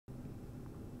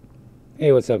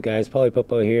Hey, what's up, guys?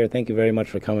 Popo here. Thank you very much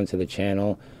for coming to the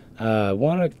channel. I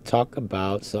want to talk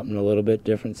about something a little bit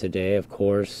different today. Of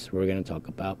course, we're going to talk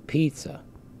about pizza.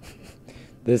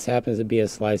 This happens to be a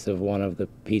slice of one of the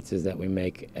pizzas that we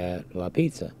make at La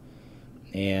Pizza.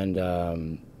 And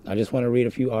I just want to read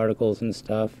a few articles and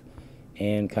stuff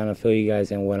and kind of fill you guys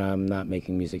in when I'm not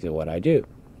making music of what I do.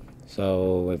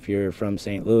 So if you're from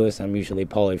St. Louis, I'm usually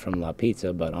Paulie from La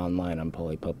Pizza, but online I'm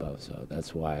Paulie Popo, so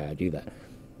that's why I do that.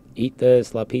 Eat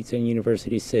This, La Pizza in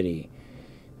University City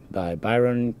by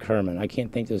Byron Kerman. I can't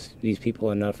thank these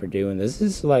people enough for doing this.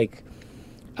 This is like,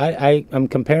 I'm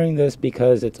comparing this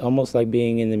because it's almost like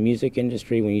being in the music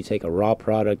industry when you take a raw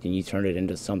product and you turn it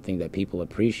into something that people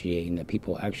appreciate and that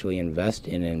people actually invest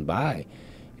in and buy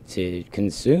to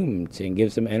consume, and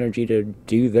gives them energy to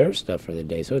do their stuff for the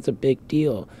day. So it's a big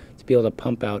deal to be able to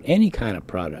pump out any kind of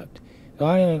product.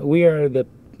 We are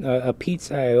a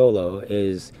pizzaiolo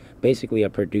is basically a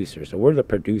producer, so we're the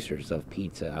producers of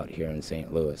pizza out here in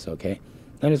St. Louis. Okay,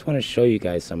 I just want to show you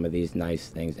guys some of these nice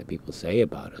things that people say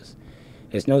about us.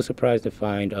 It's no surprise to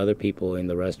find other people in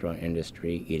the restaurant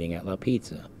industry eating at La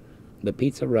Pizza. The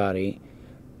pizzerati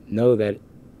know that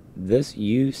this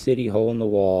city hole in the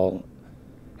wall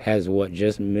has what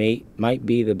just might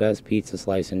be the best pizza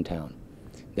slice in town.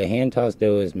 The hand-tossed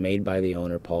dough is made by the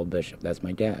owner, Paul Bishop. That's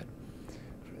my dad.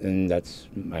 And that's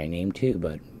my name too,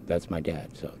 but that's my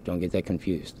dad, so don't get that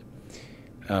confused.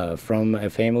 From a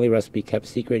family recipe kept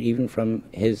secret even from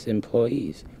his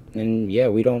employees. And yeah,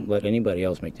 we don't let anybody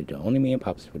else make the dough. Only me and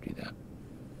Pops would do that.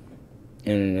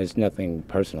 And it's nothing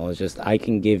personal. It's just I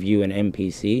can give you an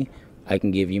MPC. I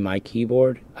can give you my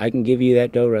keyboard. I can give you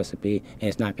that dough recipe, and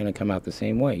it's not going to come out the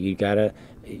same way. You got to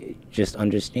just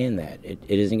understand that. It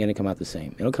isn't going to come out the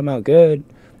same. It'll come out good.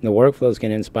 The workflows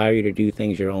can inspire you to do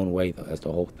things your own way, though. That's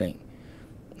the whole thing.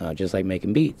 Just like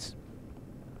making beats.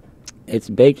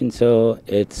 It's baked until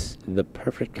it's the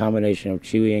perfect combination of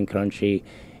chewy and crunchy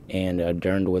and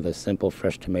adorned with a simple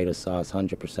fresh tomato sauce,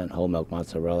 100% whole milk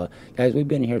mozzarella. Guys, we've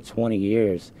been here 20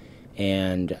 years,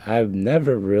 and I've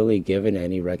never really given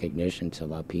any recognition to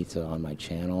La Pizza on my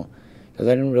channel because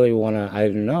I didn't really want to, I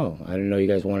didn't know you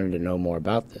guys wanted to know more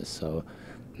about this. So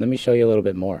let me show you a little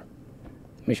bit more.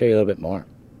 Let me show you a little bit more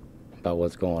about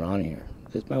what's going on here.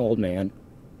 This is my old man.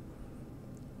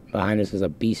 Behind us is a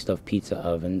beast of pizza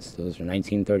ovens. Those are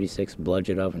 1936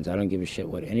 Bludgeon ovens. I don't give a shit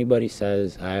what anybody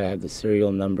says. I have the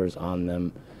serial numbers on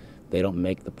them. They don't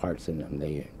make the parts in them.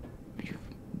 They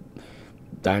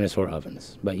dinosaur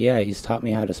ovens. But yeah, he's taught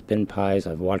me how to spin pies.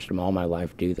 I've watched him all my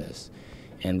life do this.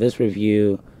 And this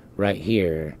review right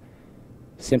here,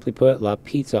 simply put, La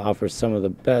Pizza offers some of the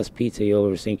best pizza you'll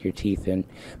ever sink your teeth in.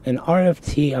 And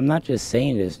RFT, I'm not just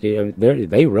saying this, dude.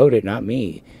 They wrote it, not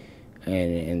me.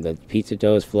 And the pizza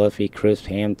dough is fluffy, crisp,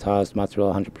 ham-tossed,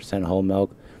 mozzarella, 100% whole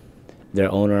milk.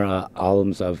 Their owner,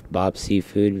 alums of Bob's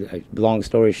Seafood. Long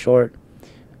story short,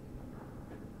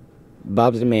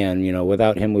 Bob's the man. You know,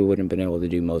 without him, we wouldn't have been able to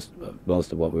do most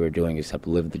of what we were doing except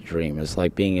live the dream. It's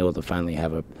like being able to finally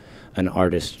have an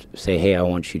artist say, hey, I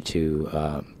want you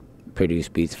to produce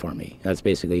beats for me. That's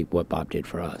basically what Bob did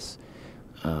for us.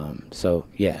 So,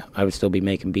 yeah, I would still be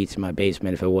making beats in my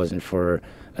basement if it wasn't for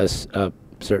a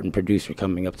certain producer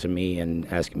coming up to me and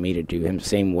asking me to do him the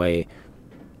same way.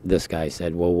 This guy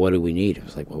said, well, what do we need? It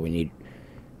was like, well, we need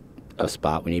a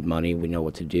spot, we need money, we know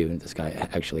what to do. And this guy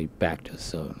actually backed us,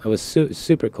 so it was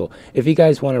super cool. If you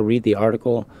guys want to read the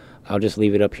article, I'll just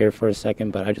leave it up here for a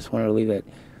second, but I just wanted to leave it.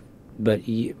 But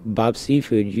Bob's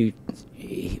Seafood,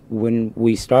 when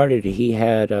we started, we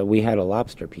had a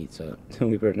lobster pizza.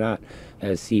 We were not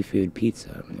a seafood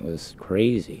pizza. It was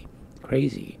crazy.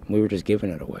 We were just giving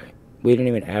it away. We didn't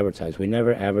even advertise. We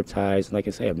never advertised. Like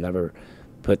I say, I've never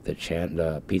put the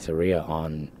pizzeria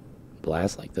on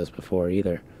blast like this before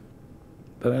either.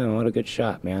 But man, what a good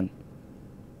shot, man.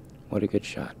 What a good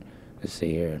shot. Let's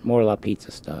see here. More La Pizza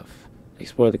stuff.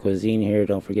 Explore the cuisine here.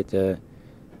 Don't forget to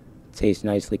taste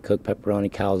nicely cooked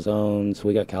pepperoni calzones.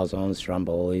 We got calzones,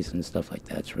 strombolis, and stuff like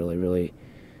that. It's really, really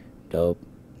dope.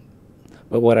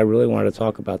 But what I really wanted to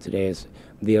talk about today is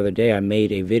the other day I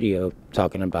made a video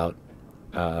talking about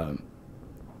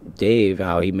Dave,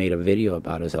 how he made a video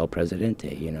about his El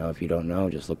Presidente. You know, if you don't know,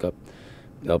 just look up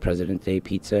El Presidente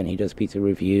Pizza, and he does pizza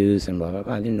reviews and blah, blah,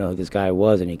 blah. I didn't know who this guy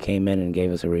was, and he came in and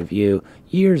gave us a review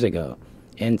years ago.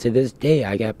 And to this day,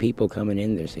 I got people coming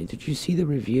in there saying, did you see the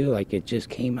review? Like, it just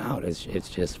came out. It's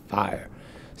just fire.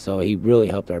 So he really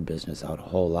helped our business out a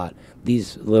whole lot.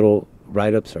 These little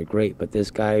write-ups are great, but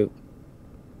this guy,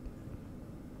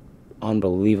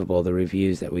 unbelievable, the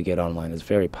reviews that we get online is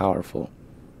very powerful.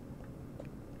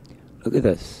 Look at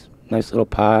this. Nice little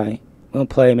pie. We don't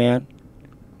play, man.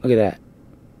 Look at that.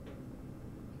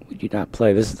 would you not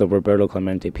play? This is the Roberto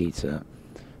Clemente pizza.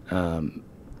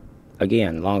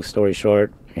 Again, long story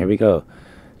short, here we go.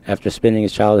 After spending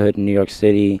his childhood in New York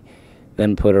City,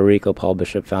 then Puerto Rico, Paul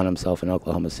Bishop found himself in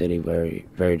Oklahoma City. Very,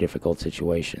 very difficult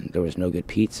situation. There was no good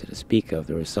pizza to speak of.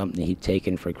 There was something he'd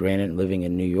taken for granted living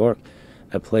in New York,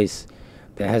 a place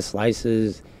that has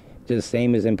slices the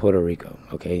same as in Puerto Rico.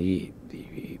 Okay,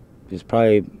 there's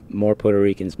probably more Puerto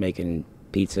Ricans making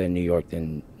pizza in New York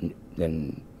than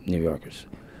New Yorkers.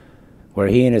 Where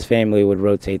he and his family would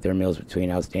rotate their meals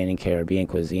between outstanding Caribbean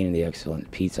cuisine and the excellent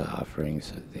pizza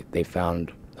offerings they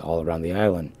found all around the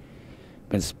island.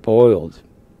 Been spoiled.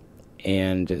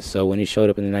 And so when he showed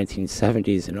up in the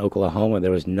 1970s in Oklahoma,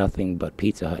 there was nothing but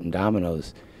Pizza Hut and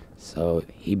Domino's. So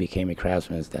he became a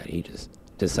craftsman that he just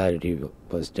decided he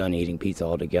was done eating pizza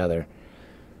altogether.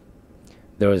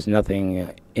 There was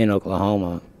nothing in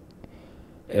Oklahoma.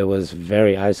 It was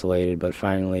very isolated, but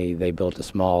finally they built a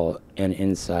small and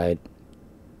inside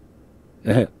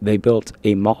they built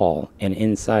a mall, and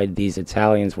inside these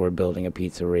Italians were building a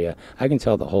pizzeria. I can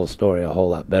tell the whole story a whole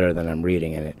lot better than I'm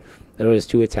reading in it. There was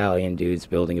 2 Italian dudes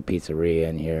building a pizzeria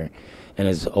in here, and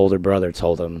his older brother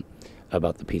told him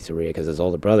about the pizzeria because his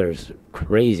older brother's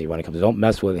crazy when it comes. Don't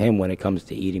mess with him when it comes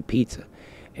to eating pizza.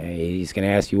 And he's gonna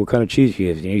ask you what kind of cheese you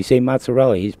use. You say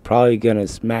mozzarella, he's probably gonna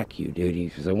smack you, dude.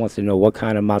 He wants to know what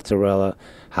kind of mozzarella,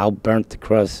 how burnt the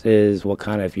crust is, what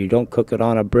kind of. If you don't cook it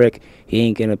on a brick, he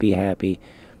ain't gonna be happy.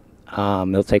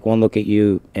 He'll take one look at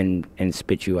you and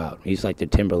spit you out. He's like the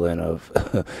Timberland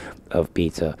of of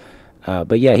pizza.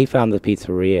 But yeah, he found the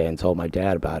pizzeria and told my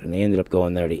dad about it, and they ended up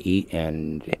going there to eat,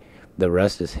 and the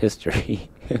rest is history.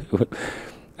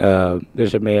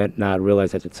 Bishop may not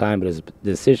realize at the time, but his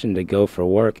decision to go for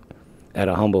work at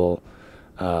a humble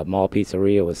mall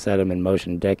pizzeria would set him in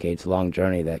motion decades-long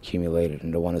journey that accumulated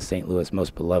into one of St. Louis'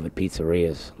 most beloved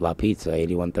pizzerias, La Pizza,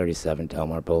 8137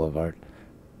 Delmar Boulevard.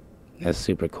 That's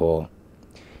super cool.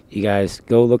 You guys,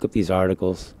 go look up these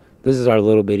articles. This is our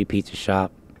little bitty pizza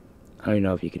shop. I don't even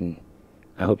know if you can,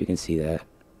 I hope you can see that.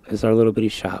 This is our little bitty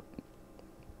shop.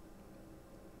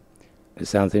 It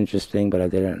sounds interesting, but I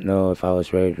didn't know if I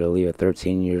was ready to leave a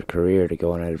 13-year career to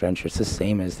go on an adventure. It's the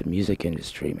same as the music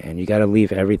industry, man. You got to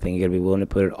leave everything. You got to be willing to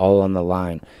put it all on the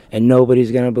line. And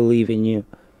nobody's going to believe in you.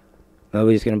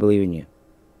 Nobody's going to believe in you.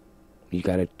 You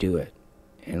got to do it.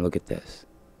 And look at this.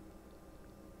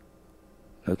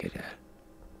 Look at that.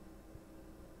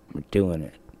 We're doing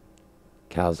it.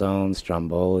 Calzones,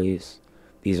 strombolis.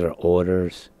 These are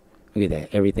orders. Look at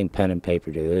that. Everything pen and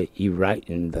paper, dude. You write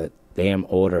in the damn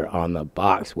order on the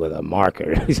box with a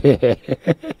marker.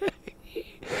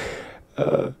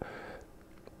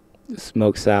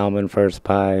 Smoked salmon, first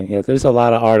pie. Yeah, there's a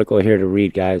lot of article here to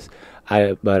read, guys.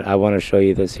 But I want to show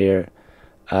you this here.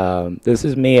 This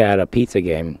is me at a pizza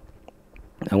game.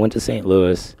 I went to St.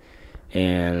 Louis,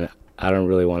 and I don't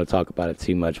really want to talk about it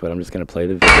too much, but I'm just going to play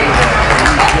the video.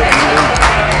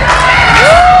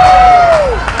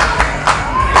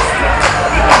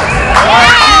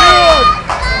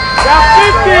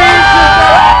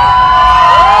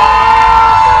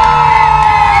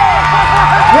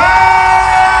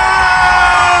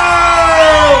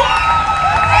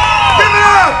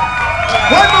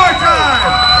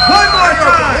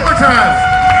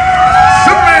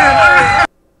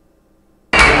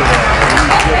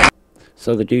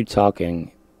 So the dude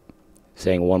talking,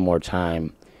 saying one more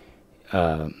time,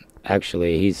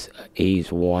 actually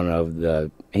he's one of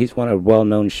a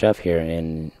well-known chef here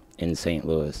in St.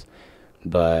 Louis,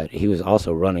 but he was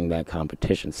also running that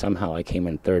competition. Somehow I came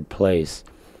in 3rd place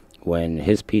when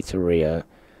his pizzeria,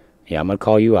 yeah, I'm gonna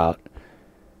call you out,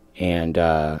 and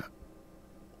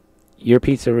your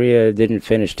pizzeria didn't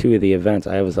finish 2 of the events.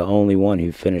 I was the only one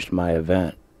who finished my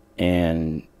event,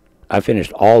 and I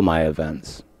finished all my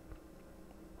events.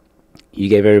 You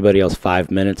gave everybody else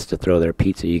 5 minutes to throw their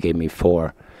pizza. You gave me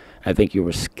 4. I think you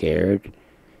were scared,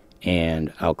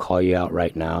 and I'll call you out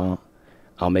right now.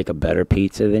 I'll make a better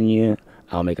pizza than you.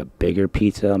 I'll make a bigger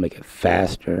pizza. I'll make it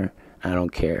faster. I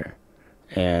don't care.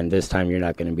 And this time you're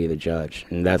not going to be the judge.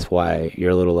 And that's why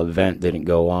your little event didn't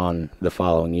go on the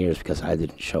following years, because I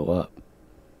didn't show up.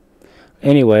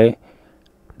 Anyway,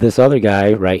 this other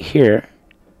guy right here,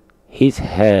 he's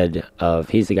the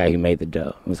guy who made the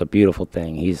dough. It was a beautiful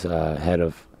thing. He's head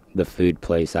of the food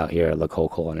place out here at La Cole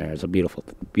Culinaire. It's a beautiful,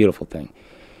 beautiful thing.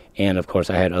 And of course,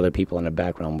 I had other people in the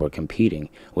background were competing,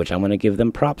 which I'm going to give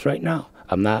them props right now.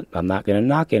 I'm not going to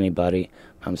knock anybody.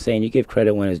 I'm saying you give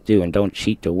credit when it's due and don't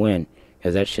cheat to win,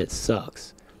 because that shit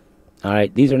sucks. All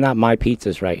right, these are not my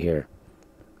pizzas right here.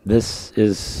 This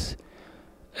is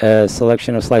a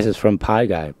selection of slices from Pie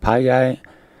Guy. Pie Guy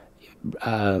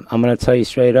I'm gonna tell you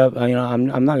straight up. I'm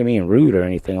not gonna be rude or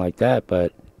anything like that,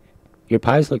 but your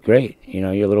pies look great.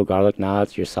 Your little garlic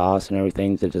knots, your sauce, and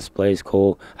everything. The display's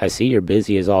cool. I see you're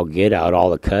busy as all get out. All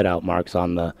the cutout marks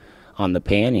on the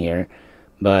pan here,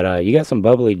 but you got some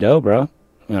bubbly dough, bro.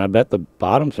 And I bet the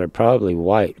bottoms are probably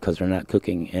white because they're not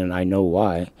cooking, and I know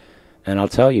why. And I'll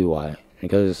tell you why.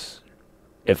 Because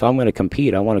if I'm gonna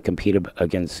compete, I want to compete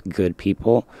against good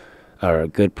people or a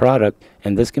good product,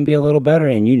 and this can be a little better.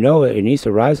 And you know it. It needs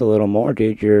to rise a little more,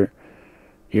 dude. You're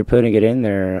putting it in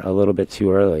there a little bit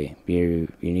too early. You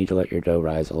need to let your dough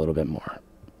rise a little bit more.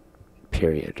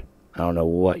 Period. I don't know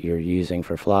what you're using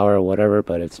for flour or whatever,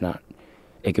 but it's not.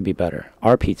 It could be better.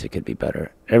 Our pizza could be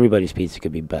better. Everybody's pizza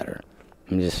could be better.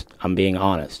 I'm being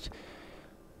honest.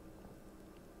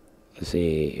 Let's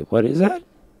see. What is that?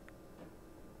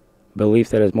 Belief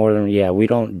that is more than, yeah, we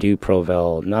don't do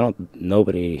Provel.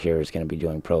 Nobody here is going to be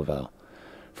doing Provel.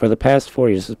 For the past 4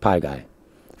 years, this is Pie Guy.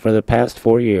 For the past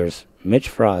 4 years, Mitch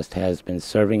Frost has been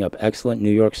serving up excellent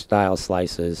New York style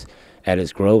slices at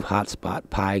his Grove Hotspot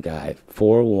Pie Guy,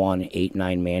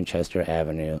 4189 Manchester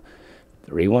Avenue,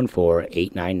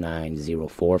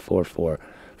 314-899-0444.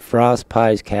 Frost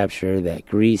pies capture that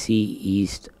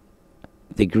the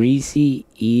greasy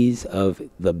ease of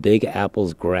the Big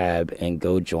Apple's grab and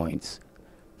go joints.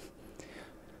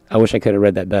 I wish I could have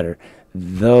read that better.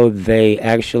 Though they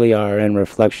actually are in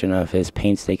reflection of his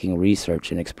painstaking research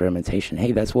and experimentation.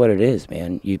 Hey, that's what it is,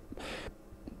 man. You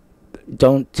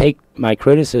don't take my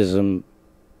criticism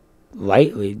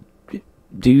lightly.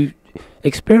 Do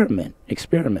experiment.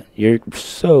 You're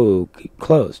so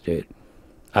close, dude.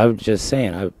 I'm just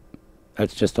saying,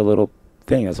 that's just a little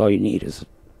thing. That's all you need is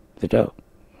the dough.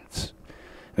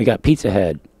 We got Pizza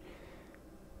Head.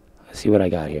 Let's see what I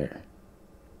got here.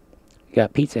 We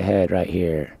got Pizza Head right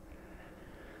here.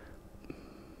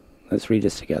 Let's read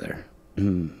this together.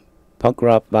 Punk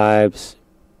rock vibes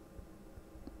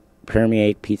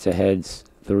permeate Pizza Head's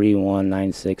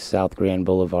 3196 South Grand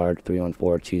Boulevard,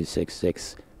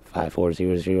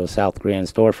 314-266-5400 South Grand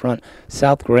storefront.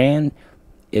 South Grand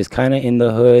is kind of in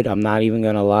the hood. I'm not even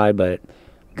gonna lie, but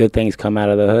good things come out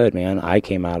of the hood, man. I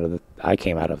came out of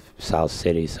South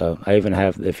City, so I even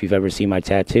have. If you've ever seen my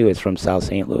tattoo, it's from South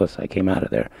St. Louis. I came out of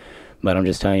there, but I'm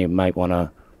just telling you, might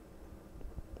wanna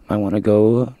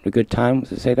go a good time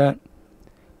to say that.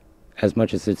 As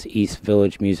much as it's East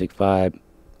Village music vibe,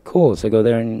 cool. So go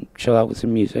there and chill out with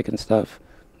some music and stuff.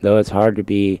 Though it's hard to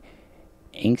be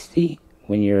angsty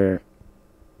when you're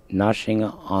noshing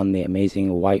on the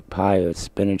amazing white pie with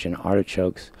spinach and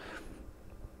artichokes.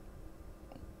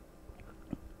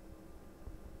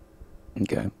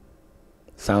 Okay.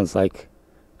 Sounds like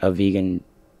a vegan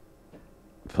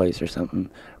place or something.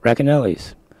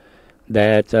 Racanelli's.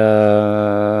 That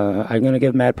I'm going to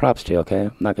give mad props to, okay?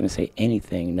 I'm not going to say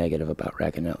anything negative about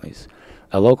Racanelli's.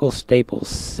 A local staple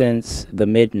since the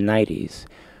mid-90s.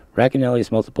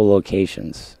 Racanelli's multiple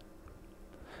locations.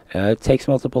 It takes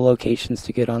multiple locations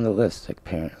to get on the list,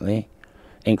 apparently,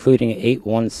 including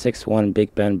 8161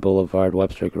 Big Bend Boulevard,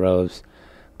 Webster Groves,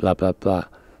 blah, blah, blah.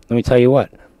 Let me tell you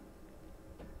what.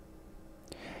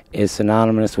 Is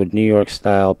synonymous with New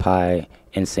York-style pie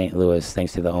in St. Louis,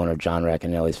 thanks to the owner John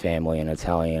Racanelli's family and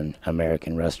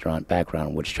Italian-American restaurant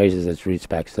background, which traces its roots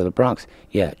back to the Bronx.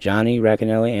 Yeah, Johnny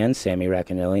Racanelli and Sammy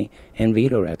Racanelli and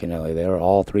Vito Racanelli. They were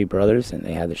all three brothers, and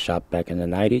they had the shop back in the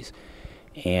 90s.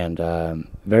 And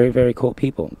very, very cool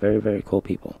people. Very, very cool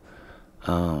people.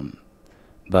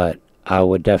 But I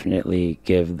would definitely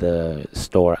give the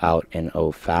store out in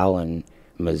O'Fallon,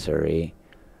 Missouri,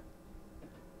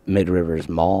 Mid Rivers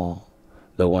Mall,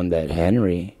 the one that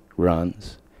Henry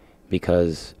runs,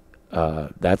 because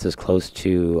that's as close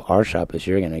to our shop as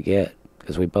you're going to get.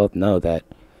 Because we both know that.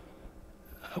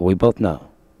 We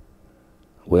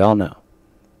all know.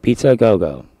 Pizza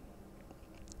Go-Go.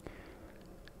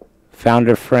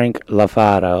 Founder Frank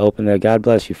LaFada opened there. God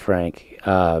bless you, Frank.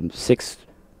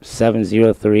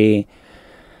 6703.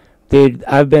 Dude,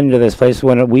 I've been to this place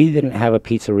when we didn't have a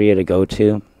pizzeria to go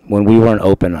to. When we weren't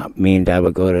open up, me and Dad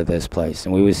would go to this place,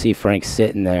 and we would see Frank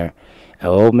sitting there, an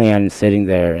old man sitting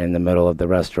there in the middle of the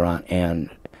restaurant, and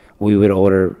we would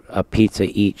order a pizza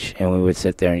each, and we would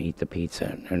sit there and eat the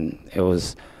pizza. And it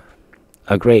was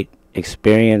a great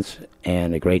experience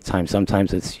and a great time.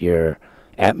 Sometimes it's your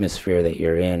atmosphere that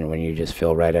you're in when you just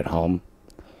feel right at home.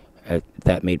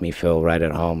 That made me feel right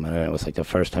at home, and it was like the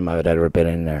first time I had ever been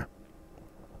in there.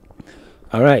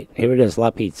 All right, here it is, La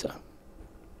Pizza.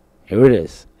 Here it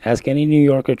is. Ask any New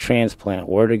Yorker transplant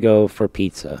where to go for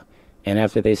pizza, and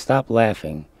after they stop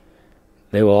laughing,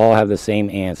 they will all have the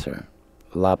same answer.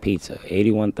 La Pizza,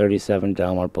 8137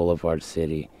 Delmar Boulevard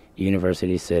City,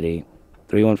 University City,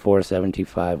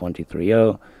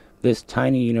 314-725-1230. This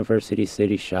tiny University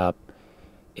City shop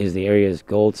is the area's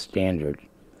gold standard,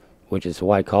 which is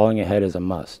why calling ahead is a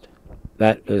must.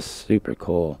 That is super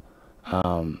cool.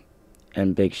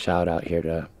 And big shout out here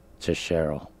to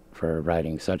Cheryl for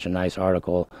writing such a nice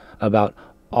article about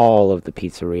all of the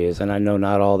pizzerias. And I know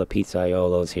not all the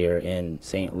pizzaiolos here in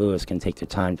St. Louis can take the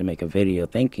time to make a video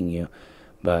thanking you,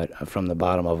 but from the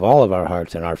bottom of all of our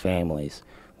hearts and our families,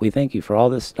 we thank you for all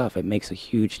this stuff. It makes a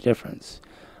huge difference.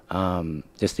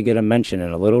 Just to get a mention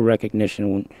and a little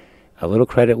recognition, a little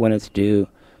credit when it's due,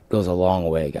 goes a long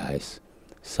way, guys.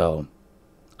 So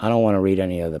I don't want to read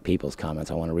any of the people's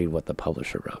comments. I want to read what the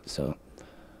publisher wrote. So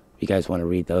if you guys want to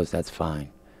read those, that's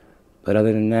fine. But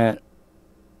other than that,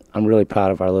 I'm really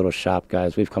proud of our little shop,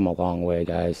 guys. We've come a long way,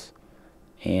 guys.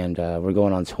 And we're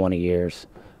going on 20 years.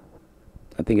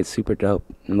 I think it's super dope.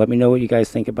 And let me know what you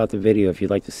guys think about the video. If you'd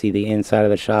like to see the inside of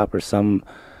the shop or some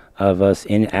of us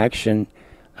in action,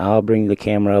 I'll bring the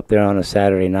camera up there on a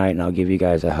Saturday night and I'll give you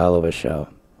guys a hell of a show.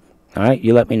 Alright,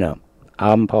 you let me know.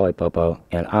 I'm Polypopo,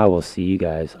 and I will see you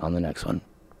guys on the next one.